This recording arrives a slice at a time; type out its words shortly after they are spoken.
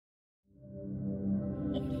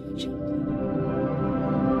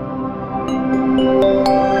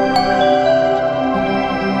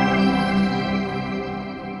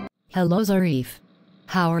Hello Zarif.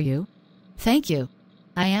 How are you? Thank you.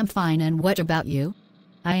 I am fine, and what about you?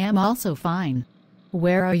 I am also fine.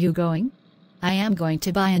 Where are you going? I am going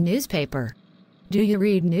to buy a newspaper. Do you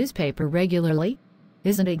read newspaper regularly?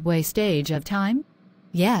 Isn't it wastage of time?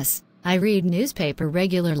 Yes, I read newspaper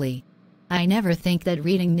regularly. I never think that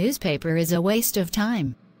reading newspaper is a waste of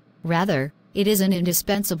time. Rather, it is an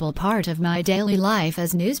indispensable part of my daily life,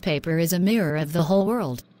 as newspaper is a mirror of the whole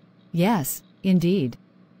world. Yes, indeed.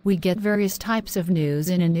 We get various types of news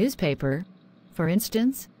in a newspaper. For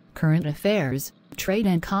instance, current affairs, trade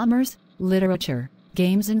and commerce, literature,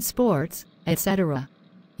 games and sports, etc.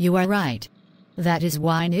 You are right. That is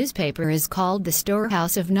why newspaper is called the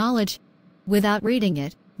storehouse of knowledge. Without reading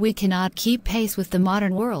it, we cannot keep pace with the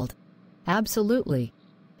modern world. Absolutely.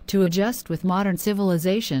 To adjust with modern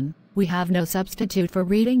civilization, we have no substitute for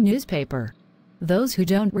reading newspaper. Those who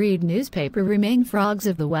don't read newspaper remain frogs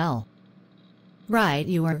of the well. Right,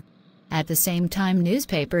 you are. At the same time,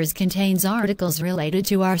 newspapers contains articles related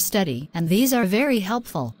to our study, and these are very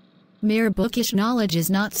helpful. Mere bookish knowledge is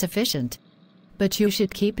not sufficient. But you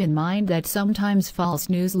should keep in mind that sometimes false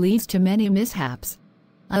news leads to many mishaps.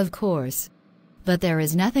 Of course. But there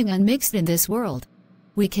is nothing unmixed in this world.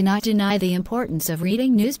 We cannot deny the importance of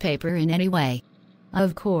reading newspaper in any way.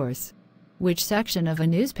 Of course. Which section of a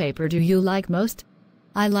newspaper do you like most?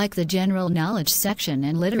 I like the general knowledge section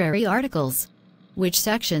and literary articles. Which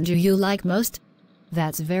section do you like most?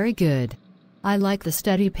 That's very good. I like the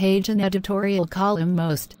study page and editorial column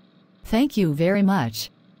most. Thank you very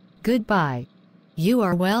much. Goodbye. You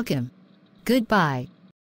are welcome. Goodbye.